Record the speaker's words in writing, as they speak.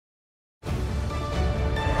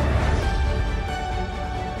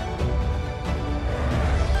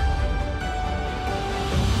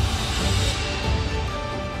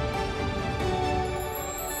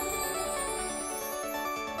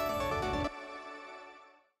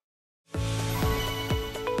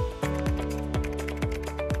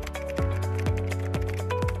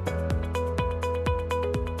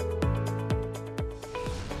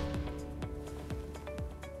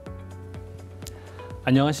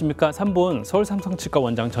안녕하십니까. 3본 서울 삼성치과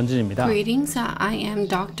원장 전진입니다. Greetings, I am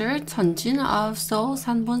Dr. Jeonjin of Seoul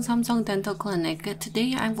Sanbon Samsung Dental Clinic.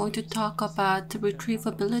 Today I'm going to talk about the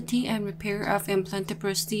retrievability and repair of implant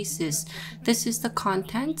prosthesis. This is the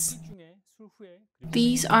contents.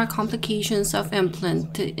 These are complications of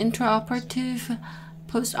implant, intraoperative,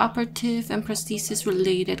 postoperative, and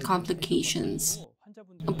prosthesis-related complications.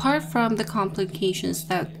 Apart from the complications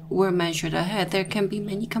that were measured ahead, there can be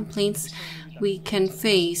many complaints we can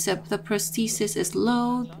face. The prosthesis is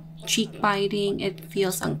low, cheek biting, it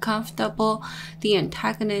feels uncomfortable, the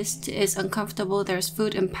antagonist is uncomfortable, there's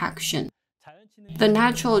food impaction. The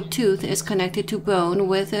natural tooth is connected to bone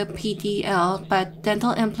with a PDL, but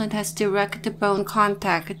dental implant has direct bone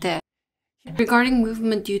contact. Regarding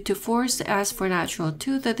movement due to force, as for natural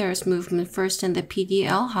tooth, there is movement first in the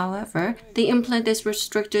PDL. However, the implant is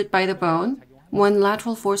restricted by the bone. When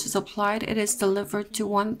lateral force is applied, it is delivered to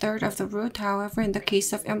 1/3 of the root. However, in the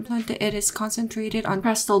case of implant, it is concentrated on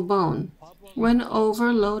crestal bone. When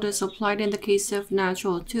overload is applied in the case of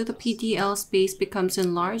natural tooth, the PDL space becomes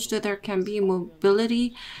enlarged. There can be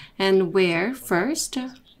mobility and wear first.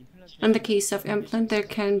 In the case of implant, there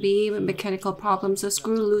can be mechanical problems of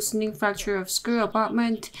screw loosening, fracture of screw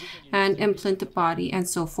abutment, and implant body, and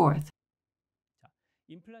so forth.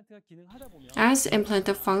 As implant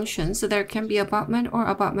functions, there can be abutment or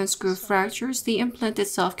abutment screw fractures. The implant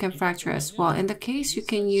itself can fracture as well. In the case, you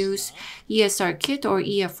can use ESR kit or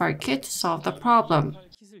EFR kit to solve the problem.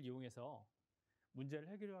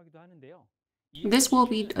 This will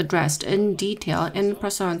be addressed in detail in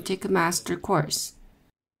Prosthodontic Master Course.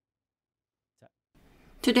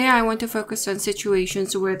 Today, I want to focus on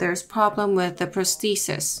situations where there's problem with the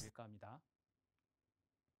prosthesis.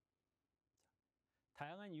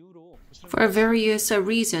 For various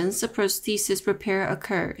reasons, the prosthesis repair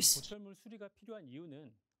occurs.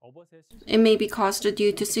 It may be caused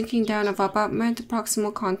due to sinking down of abutment,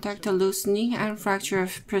 proximal contact loosening, and fracture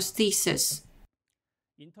of prosthesis.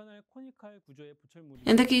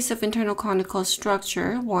 In the case of internal conical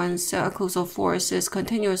structure, once occlusal force is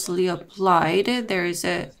continuously applied, there is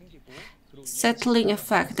a settling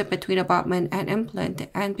effect between abutment and implant,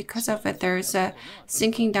 and because of it, there is a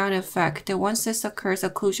sinking down effect. Once this occurs,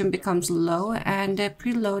 occlusion becomes low and the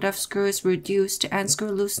preload of screw is reduced and screw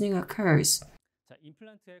loosening occurs.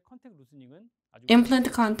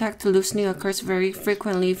 Implant contact loosening occurs very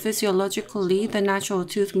frequently. Physiologically, the natural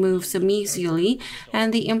tooth moves mesially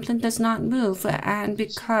and the implant does not move, and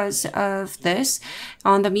because of this,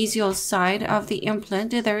 on the mesial side of the implant,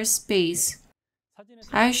 there is space.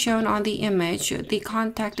 As shown on the image, the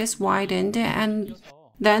contact is widened and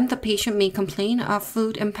then the patient may complain of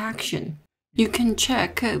food impaction. You can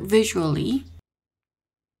check visually.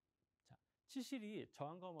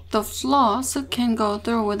 The floss can go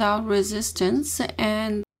through without resistance,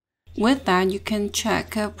 and with that you can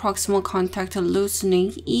check proximal contact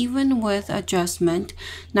loosening. Even with adjustment,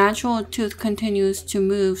 natural tooth continues to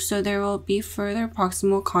move, so there will be further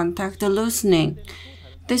proximal contact loosening.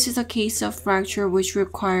 This is a case of fracture which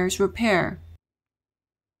requires repair.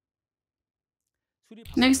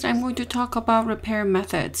 Next, I'm going to talk about repair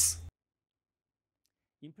methods.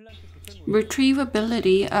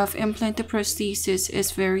 Retrievability of implant prosthesis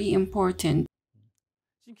is very important.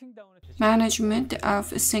 Management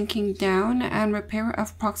of sinking down and repair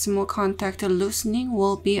of proximal contact loosening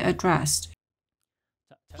will be addressed.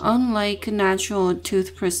 Unlike natural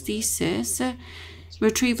tooth prosthesis,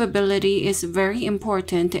 retrievability is very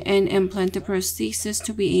important in implant prosthesis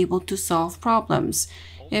to be able to solve problems.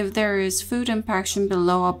 If there is food impaction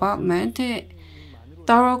below abutment,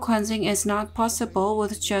 thorough cleansing is not possible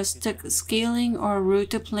with just scaling or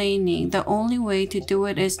root planing. The only way to do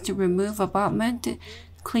it is to remove abutment,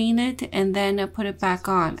 clean it, and then put it back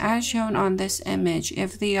on. As shown on this image,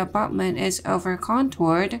 if the abutment is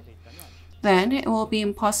over-contoured, then it will be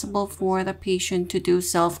impossible for the patient to do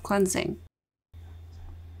self-cleansing.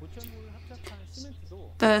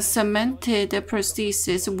 The cemented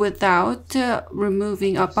prosthesis without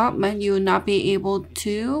removing abutment, you will not be able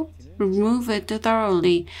to remove it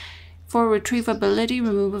thoroughly. For retrievability,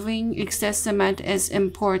 removing excess cement is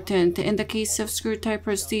important. In the case of screw-type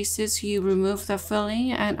prosthesis, you remove the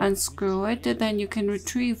filling and unscrew it, then you can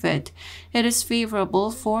retrieve it. It is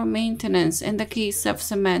favorable for maintenance. In the case of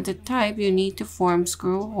cemented type, you need to form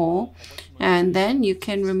screw hole, and then you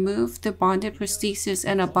can remove the bonded prosthesis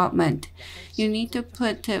and abutment. You need to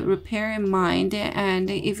put repair in mind, and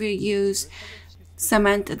if you use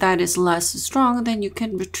cement that is less strong, then you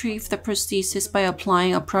can retrieve the prosthesis by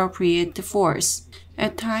applying appropriate force.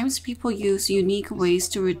 At times, people use unique ways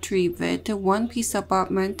to retrieve it. One piece of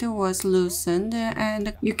abutment was loosened,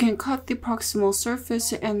 and you can cut the proximal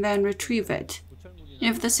surface and then retrieve it.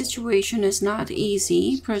 If the situation is not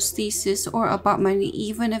easy, prosthesis or abutment,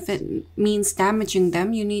 even if it means damaging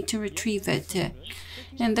them, you need to retrieve it.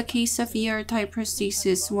 In the case of ER-type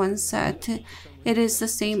prosthesis, one set, it is the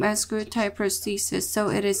same as screw-type prosthesis, so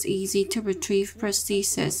it is easy to retrieve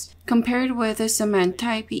prosthesis. Compared with a cement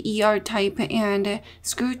type, ER-type and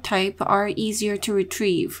screw-type are easier to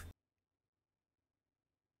retrieve.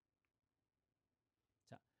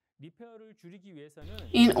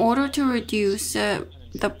 In order to reduce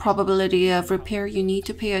the probability of repair, you need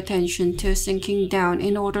to pay attention to sinking down.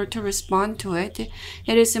 In order to respond to it,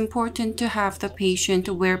 it is important to have the patient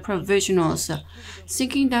wear provisionals.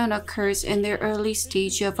 Sinking down occurs in the early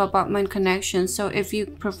stage of abutment connection, so if you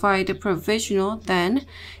provide a provisional, then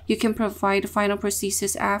you can provide final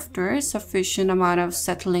prosthesis after sufficient amount of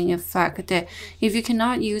settling effect. If you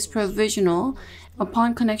cannot use provisional,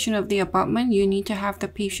 upon connection of the abutment, you need to have the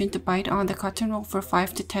patient bite on the cotton roll for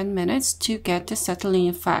 5 to 10 minutes to get the settling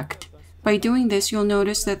effect. By doing this, you'll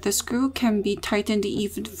notice that the screw can be tightened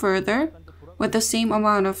even further. With the same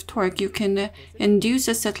amount of torque, you can induce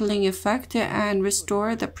a settling effect and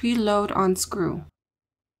restore the preload on screw.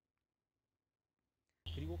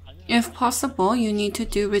 If possible, you need to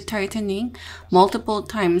do retightening multiple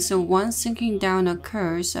times. So once sinking down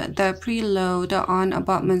occurs, the preload on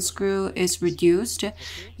abutment screw is reduced.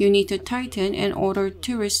 You need to tighten in order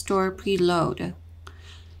to restore preload.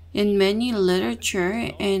 In many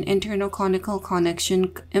literature in internal conical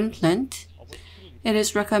connection implant, it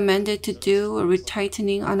is recommended to do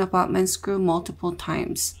retightening on abutment screw multiple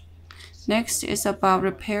times. Next is about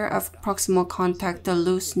repair of proximal contact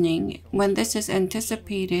loosening. When this is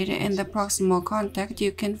anticipated in the proximal contact,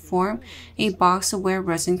 you can form a box where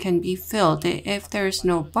resin can be filled. If there is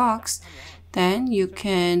no box, then you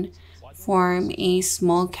can form a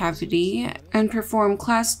small cavity and perform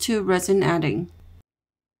class 2 resin adding.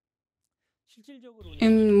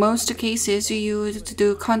 In most cases, you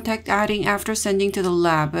do contact adding after sending to the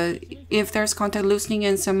lab. If there's contact loosening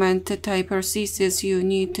in cement-type prosthesis, you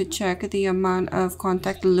need to check the amount of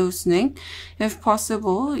contact loosening. If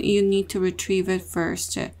possible, you need to retrieve it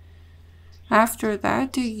first. After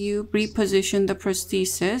that, you reposition the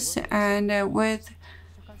prosthesis, and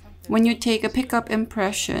when you take a pickup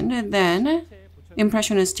impression, then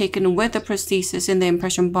impression is taken with the prosthesis in the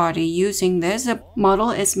impression body. Using this, a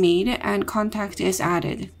model is made and contact is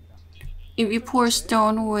added. If you pour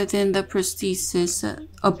stone within the prosthesis,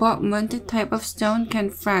 abutment type of stone can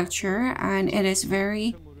fracture and it is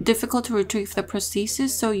very difficult to retrieve the prosthesis,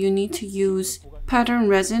 so you need to use pattern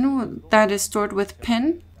resin that is stored with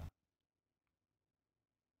pin.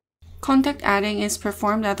 Contact adding is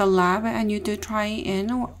performed at the lab and you do try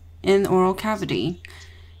in oral cavity.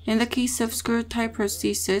 In the case of screw-type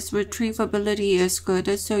prosthesis, retrievability is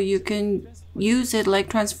good, so you can use it like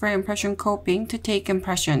transfer impression coping to take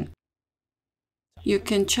impression. You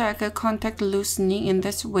can check a contact loosening in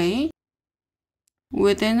this way.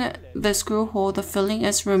 Within the screw hole, the filling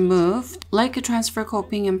is removed. Like a transfer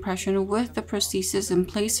coping impression with the prosthesis in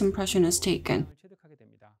place, impression is taken.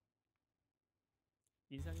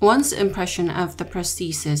 Once impression of the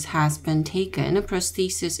prosthesis has been taken, a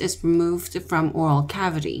prosthesis is removed from oral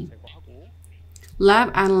cavity.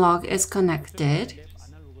 Lab analog is connected.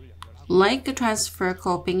 Like a transfer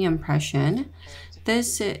coping impression,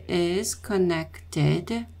 this is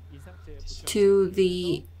connected to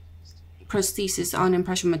the prosthesis on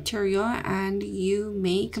impression material, and you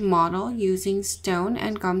make a model using stone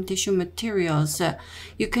and gum tissue materials.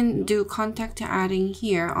 You can do contact adding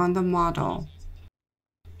here on the model.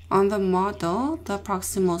 On the model, the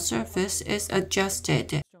proximal surface is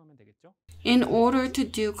adjusted. In order to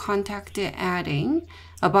do contact adding,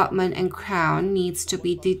 abutment and crown needs to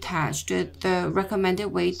be detached. The recommended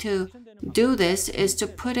way to do this is to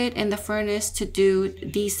put it in the furnace to do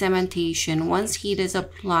decementation. Once heat is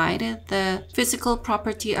applied, the physical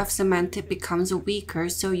property of cement becomes weaker,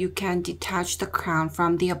 so you can detach the crown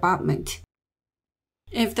from the abutment.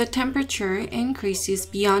 If the temperature increases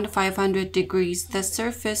beyond 500 degrees, the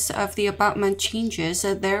surface of the abutment changes.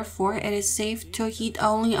 Therefore, it is safe to heat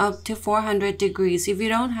only up to 400 degrees. If you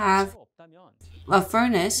don't have a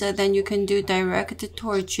furnace, then you can do direct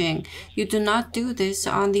torching. You do not do this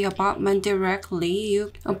on the abutment directly.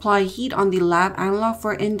 You apply heat on the lab analog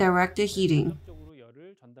for indirect heating.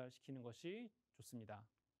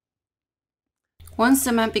 Once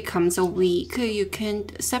cement becomes weak, you can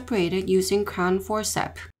separate it using crown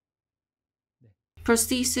forceps.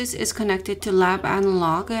 Prosthesis is connected to lab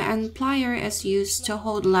analog, and plier is used to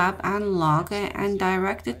hold lab analog, and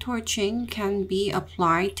direct torching can be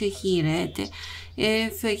applied to heat it.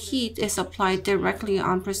 If heat is applied directly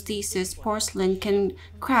on prosthesis, porcelain can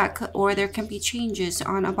crack or there can be changes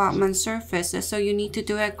on abutment surface, so you need to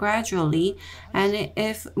do it gradually, and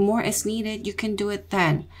if more is needed, you can do it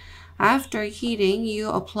then. After heating, you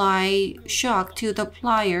apply shock to the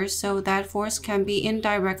pliers so that force can be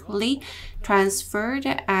indirectly transferred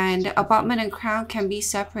and abutment and crown can be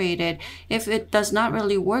separated. If it does not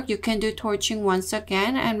really work, you can do torching once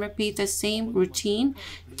again and repeat the same routine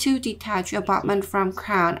to detach abutment from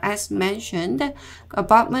crown. As mentioned,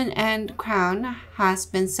 abutment and crown has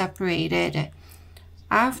been separated.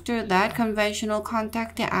 After that, conventional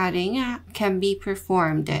contact adding can be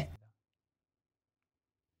performed.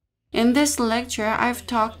 In this lecture, I've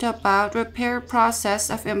talked about repair process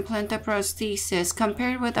of implanted prosthesis.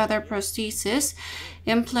 Compared with other prostheses,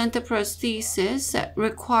 implanted prosthesis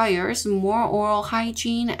requires more oral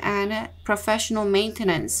hygiene and professional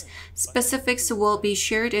maintenance. Specifics will be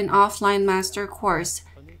shared in offline master course.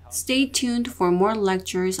 Stay tuned for more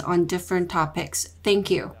lectures on different topics. Thank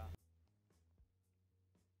you.